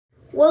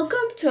Welcome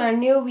to a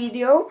new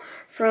video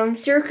from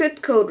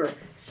Circuit Coder.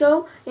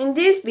 So in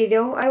this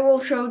video I will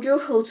show you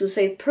how to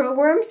save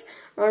programs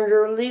on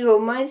your Lego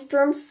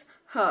Mindstorms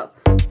Hub.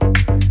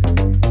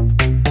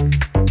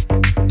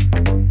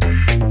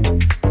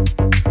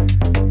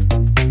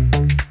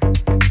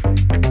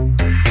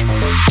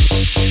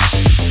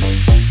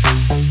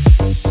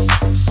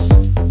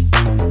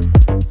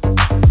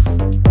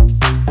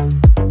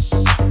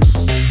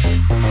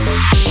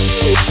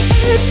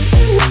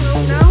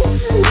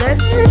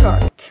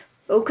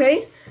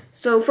 Okay,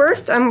 so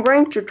first I'm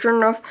going to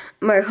turn off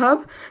my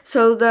hub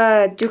so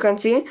that you can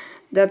see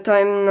that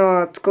I'm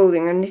not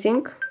coding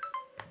anything.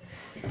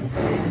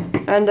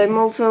 And I'm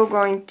also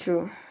going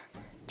to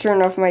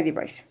turn off my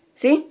device.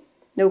 See?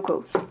 No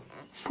code.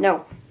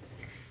 Now,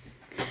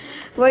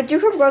 what you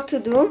have got to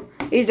do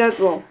is that,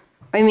 well,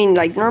 I mean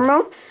like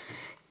normal,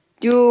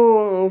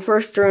 you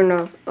first turn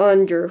off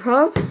on your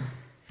hub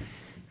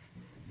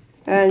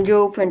and you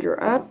open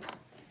your app.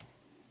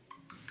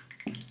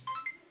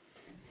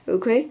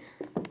 Okay,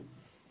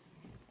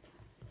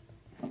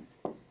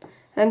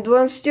 and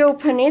once you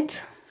open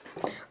it,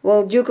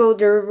 well, you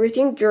code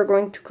everything you're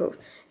going to code.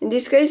 In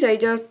this case, I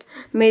just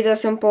made a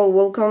simple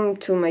welcome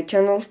to my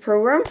channel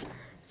program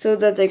so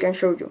that I can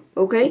show you.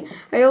 Okay,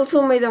 I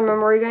also made a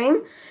memory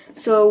game,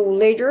 so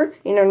later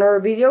in another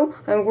video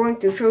I'm going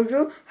to show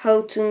you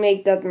how to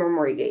make that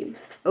memory game.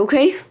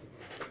 Okay,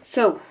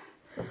 so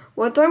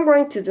what I'm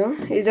going to do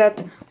is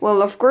that,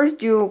 well, of course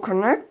you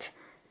connect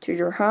to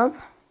your hub.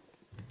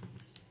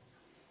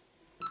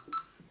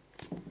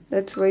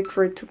 Let's wait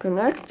for it to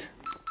connect.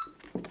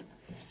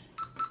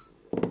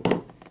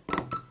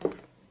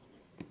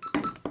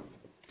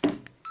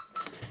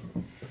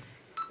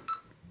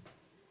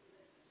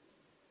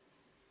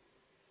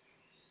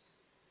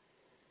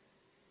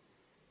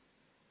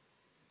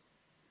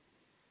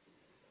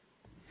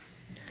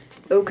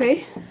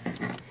 Okay.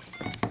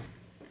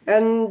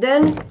 And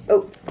then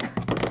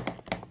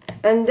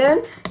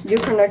you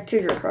connect to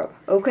your hub.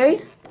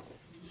 Okay?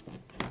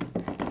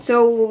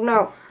 So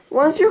now,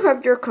 once you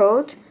have your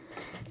code,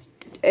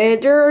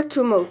 there are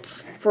two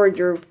modes for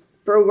your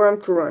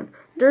program to run.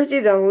 There's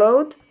the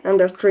download and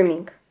the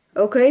streaming.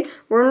 Okay,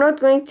 we're not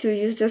going to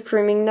use the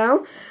streaming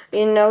now.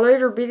 In a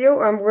later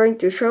video, I'm going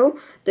to show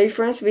the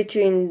difference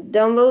between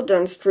download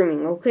and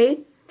streaming.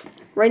 Okay,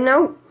 right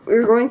now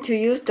we're going to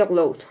use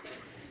download.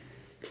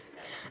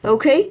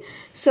 Okay,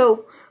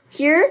 so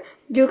here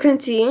you can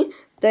see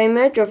the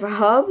image of a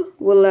hub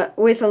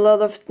with a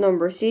lot of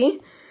numbers.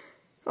 See,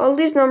 all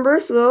these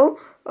numbers go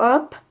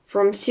up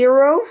from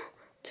 0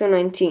 to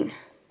 19.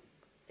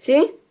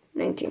 See?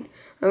 19.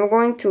 I'm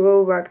going to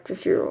go back to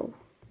 0.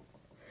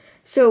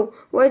 So,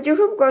 what you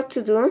have got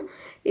to do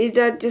is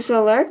that you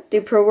select the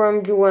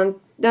program you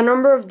want, the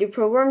number of the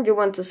program you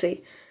want to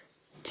save.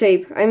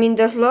 I mean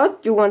the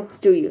slot you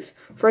want to use.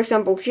 For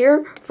example,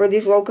 here, for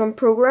this welcome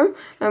program,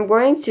 I'm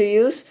going to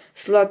use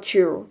slot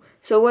 0.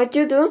 So what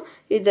you do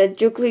is that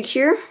you click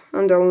here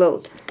on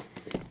download.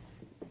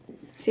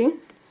 See?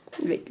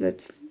 Wait,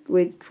 let's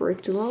wait for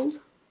it to load.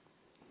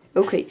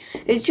 Okay,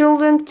 it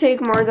shouldn't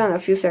take more than a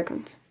few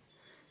seconds.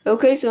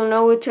 Okay, so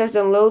now it has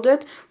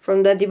downloaded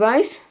from the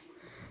device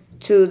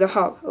to the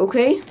hub.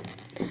 Okay,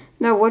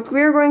 now what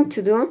we're going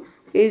to do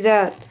is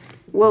that,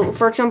 well,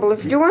 for example,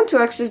 if you want to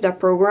access the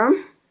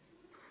program,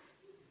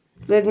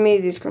 let me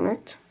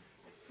disconnect.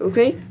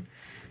 Okay,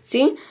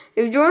 see,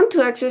 if you want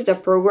to access the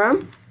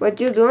program, what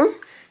you do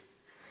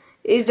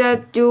is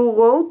that you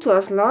go to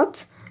a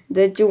slot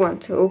that you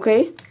want.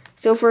 Okay,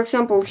 so for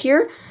example,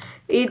 here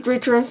it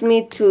returns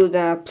me to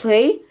the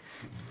play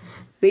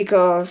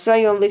because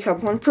I only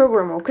have one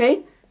program.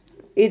 Okay,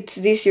 it's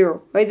this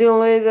 0. I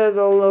deleted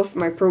all of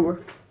my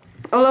programs.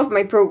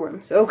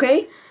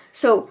 Okay,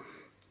 so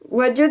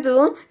what you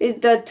do is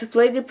that to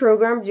play the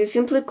program, you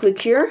simply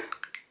click here,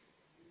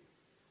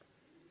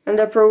 and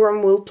the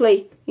program will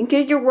play. In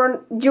case you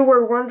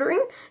were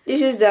wondering,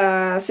 this is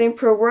the same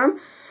program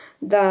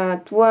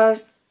that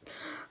was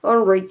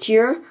on right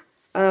here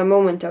a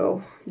moment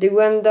ago, the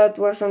one that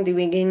was on the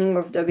beginning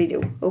of the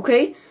video.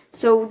 Okay,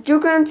 so you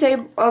can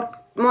save up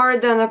more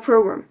than a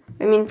program.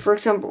 I mean, for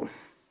example,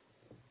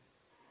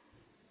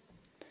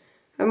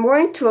 I'm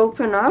going to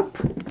open up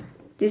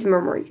this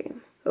memory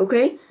game.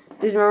 Okay,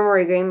 this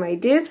memory game I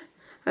did,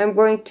 I'm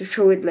going to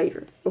show it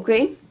later.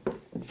 Okay,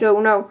 so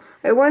now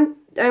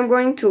I'm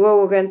going to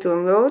go again to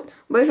download,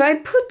 but if I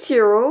put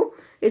 0,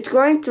 it's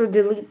going to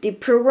delete the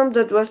program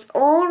that was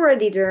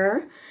already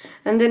there,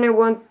 and then I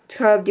won't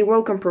have the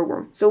welcome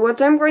program. So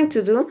what I'm going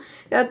to do is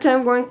that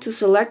I'm going to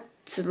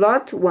select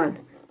slot 1.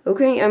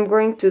 Okay, I'm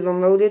going to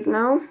download it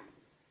now.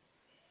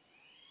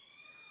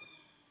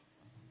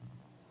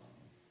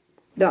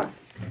 Done.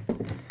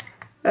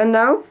 And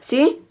now,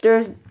 see,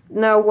 there's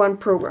now one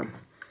program.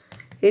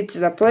 It's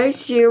the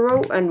place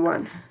 0 and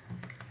 1.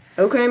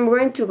 Okay, I'm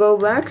going to go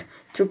back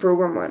to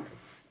program 1.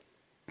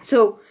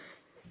 So,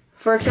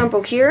 for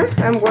example, here,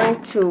 I'm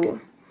going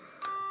to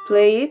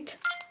play it.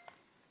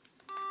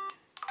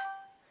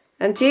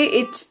 And see,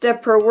 it's the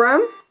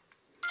program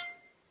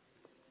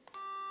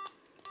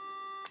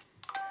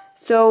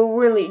So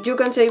really, you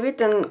can save it,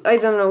 and I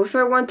don't know, if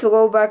I want to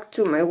go back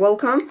to my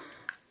welcome,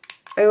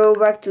 I go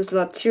back to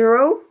slot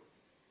 0,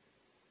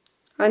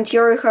 and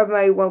here I have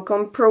my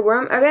welcome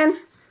program again.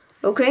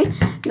 Okay,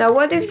 now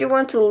what if you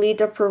want to delete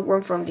a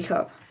program from the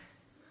hub?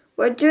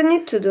 What you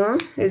need to do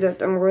is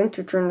that I'm going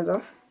to turn it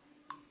off,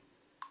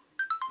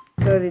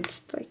 so that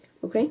it's like,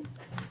 okay.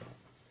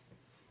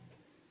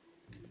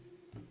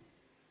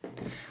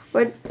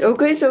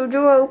 Okay, so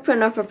you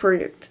open up a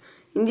project.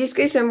 In this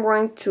case, I'm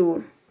going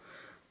to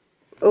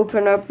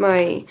open up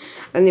my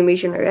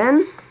animation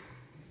again,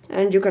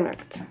 and you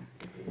connect.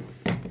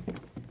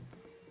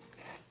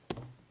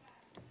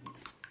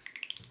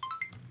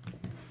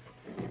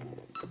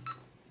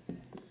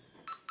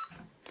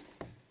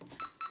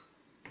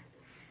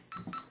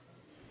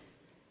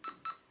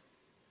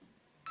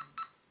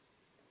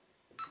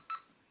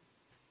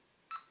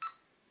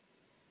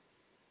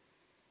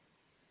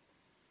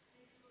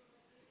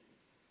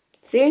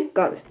 See,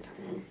 got it.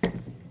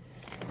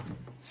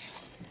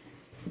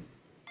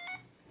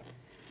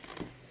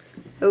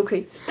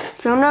 Okay,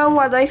 so now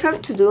what I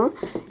have to do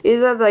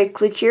is that I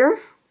click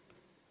here,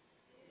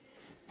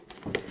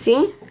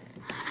 see,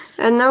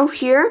 and now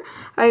here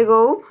I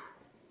go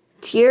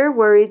here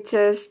where it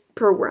says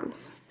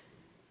programs.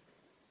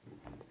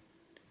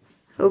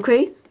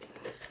 Okay,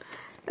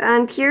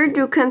 and here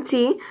you can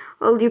see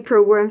all the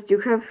programs you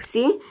have.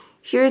 See,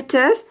 here it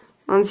says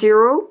on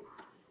 0,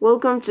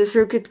 welcome to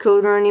circuit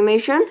coder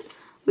animation,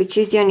 which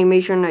is the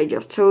animation I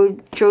just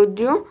showed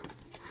you,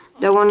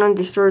 the one on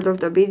the start of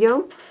the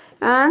video,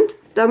 and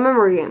the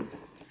memory game.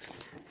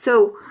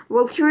 So,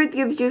 well, here it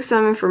gives you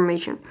some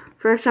information.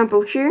 For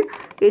example, here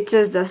it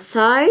says the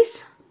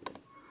size,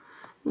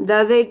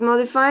 the date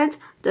modified,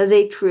 the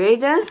date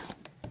created.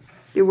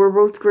 They were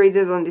both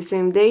created on the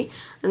same day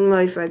and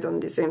modified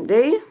on the same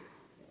day.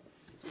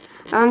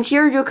 And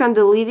here you can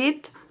delete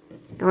it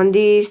on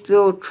this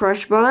little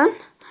trash button.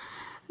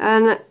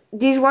 And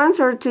these ones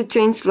are to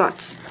change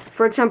slots.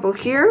 For example,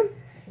 here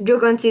you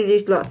can see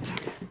this slot.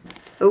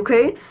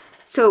 Okay,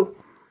 so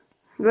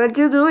what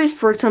you do is,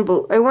 for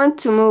example, I want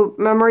to move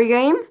memory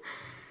game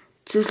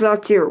to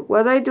slot 0.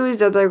 What I do is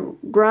that I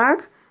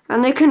drag,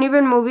 and I can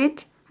even move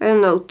it, I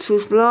don't know, to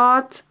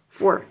slot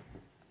 4.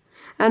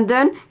 And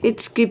then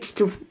it skips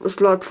to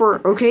slot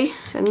 4, okay?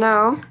 And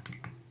now,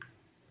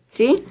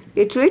 see,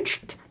 it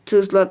switched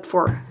to slot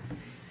 4.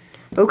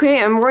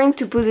 Okay, I'm going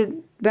to put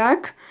it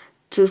back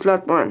to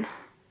slot 1.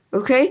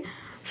 Okay,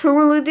 so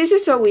really this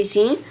is so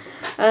easy.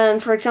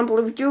 And for example,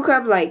 if you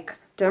have like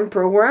 10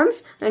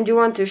 programs and you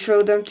want to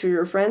show them to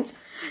your friends,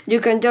 you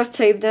can just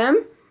save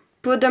them,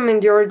 put them in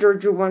the order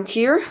you want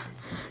here,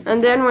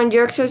 and then when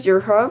you access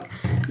your hub,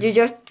 you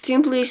just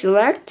simply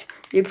select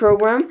the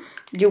program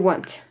you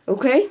want.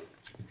 Okay,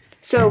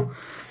 so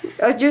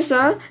as you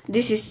saw,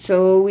 this is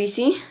so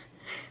easy.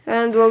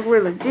 And well,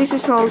 really, this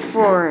is all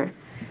for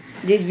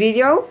this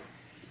video,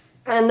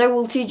 and I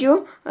will see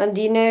you on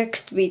the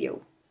next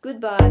video.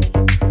 Goodbye.